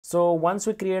So once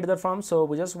we create the form, so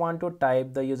we just want to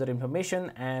type the user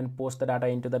information and post the data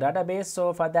into the database.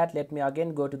 So for that, let me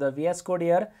again go to the VS Code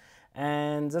here,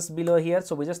 and just below here,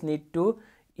 so we just need to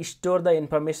store the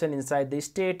information inside the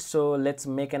state. So let's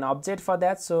make an object for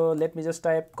that. So let me just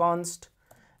type const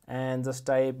and just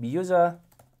type user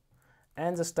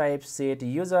and just type set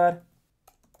user,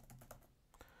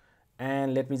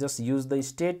 and let me just use the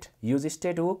use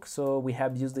state hook. So we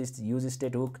have used this use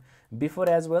state hook before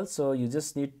as well, so you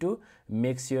just need to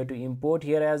make sure to import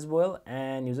here as well,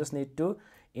 and you just need to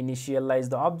initialize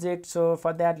the object. So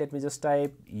for that, let me just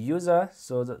type user,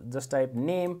 so just type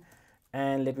name,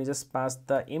 and let me just pass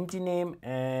the empty name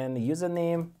and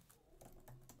username,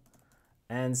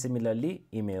 and similarly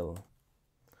email.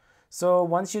 So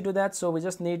once you do that, so we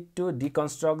just need to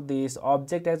deconstruct this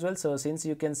object as well. So since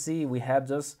you can see we have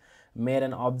just made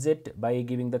an object by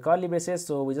giving the curly braces,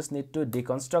 so we just need to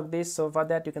deconstruct this. So for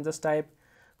that, you can just type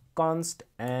const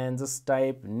and just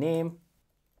type name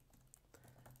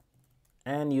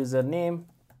and username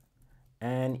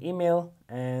and email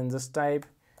and just type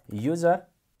user.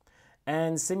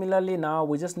 And similarly, now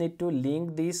we just need to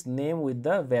link this name with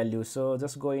the value. So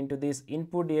just go into this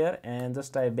input here and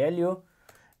just type value,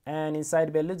 and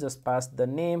inside value just pass the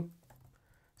name.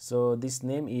 So this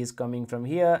name is coming from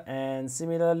here, and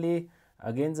similarly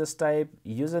again just type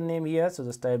username here. So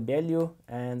just type value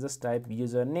and just type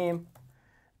username,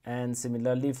 and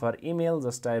similarly for email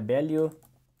just type value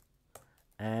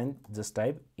and just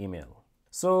type email.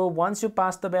 So once you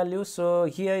pass the value, so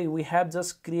here we have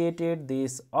just created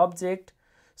this object.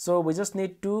 So we just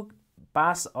need to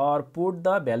pass or put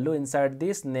the value inside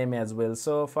this name as well.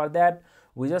 So for that,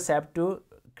 we just have to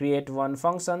create one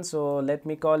function. So let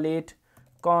me call it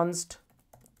const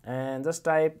and just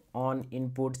type on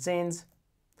input change,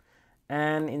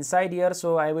 and inside here,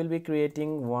 so I will be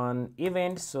creating one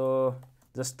event. So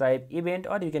just type event,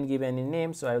 or you can give any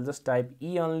name. So I will just type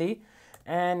e only,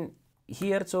 and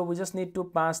here, so we just need to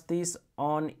pass this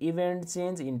on event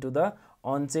change into the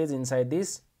on change inside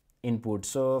this input.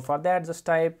 So for that, just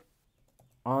type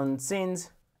on change,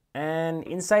 and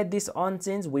inside this on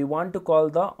change we want to call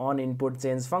the on input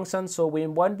change function. So we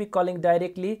won't be calling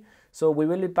directly, so we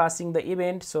will be passing the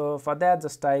event. So for that,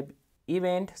 just type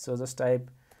event, so just type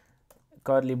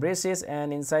curly braces,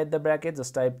 and inside the bracket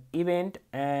just type event,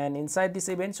 and inside this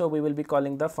event, so we will be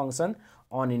calling the function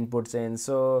on input change.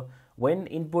 So when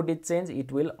input is changed,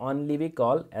 it will only be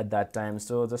called at that time.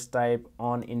 So just type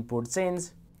on input change,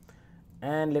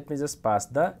 and let me just pass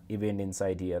the event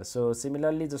inside here. So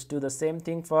similarly, just do the same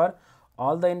thing for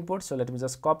all the inputs. So let me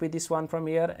just copy this one from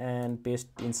here and paste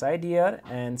inside here,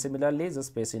 and similarly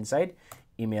just paste inside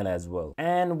email as well.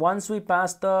 And once we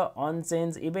pass the on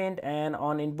change event and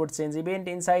on input change event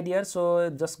inside here, so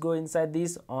just go inside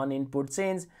this on input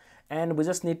change, and we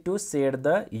just need to set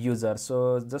the user.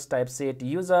 So just type set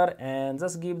user and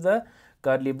just give the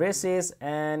curly braces,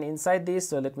 and inside this,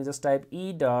 so let me just type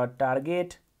e dot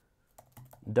target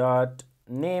dot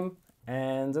name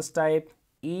and just type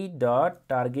e dot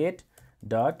target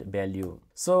dot value.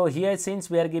 So here, since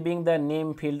we are giving the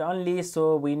name field only,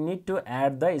 so we need to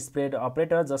add the spread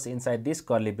operator just inside this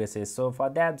curly braces. So for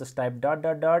that, just type dot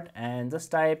dot dot and just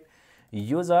type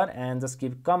user and just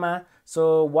keep comma.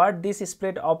 So what this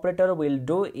split operator will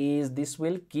do is this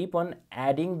will keep on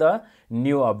adding the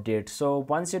new update. So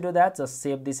once you do that, just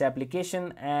save this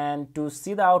application, and to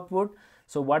see the output,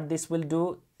 so what this will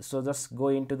do, so just go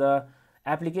into the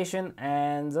application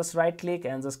and just right click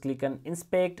and just click on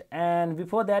inspect, and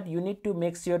before that you need to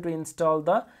make sure to install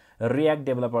the React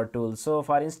developer tool. So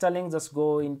for installing, just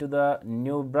go into the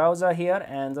new browser here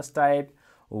and just type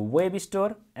web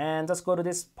store, and just go to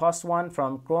this first one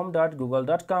from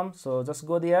chrome.google.com. so just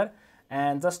go there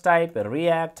and just type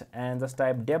React and just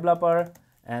type developer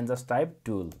and just type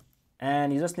tool,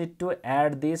 and you just need to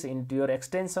add this into your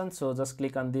extension. So just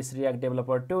click on this React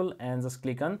developer tool and just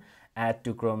click on add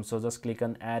to Chrome. So just click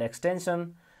on add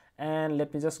extension, and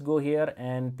let me just go here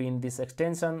and pin this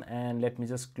extension, and let me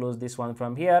just close this one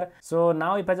from here. So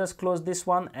now if I just close this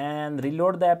one and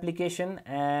reload the application,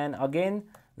 and again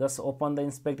just open the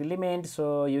inspect element,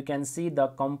 so you can see the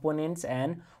components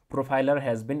and profiler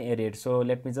has been added. So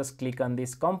let me just click on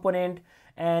this component,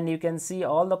 and you can see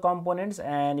all the components,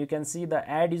 and you can see the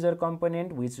add user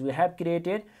component which we have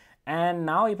created. And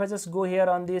now if I just go here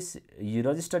on this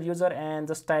registered user and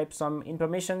just type some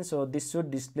information, so this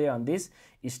should display on this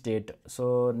state.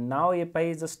 So now if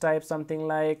I just type something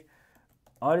like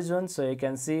Arjun, so you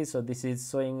can see, so this is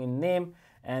showing in name,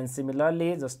 and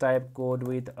similarly just type code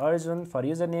with Arjun for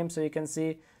username, so you can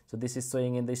see, so this is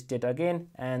showing in the state again,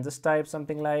 and just type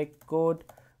something like code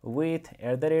with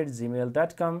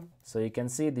 @gmail.com, so you can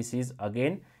see this is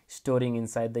again storing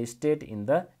inside the state in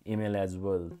the email as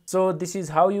well. So this is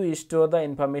how you store the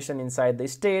information inside the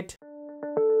state.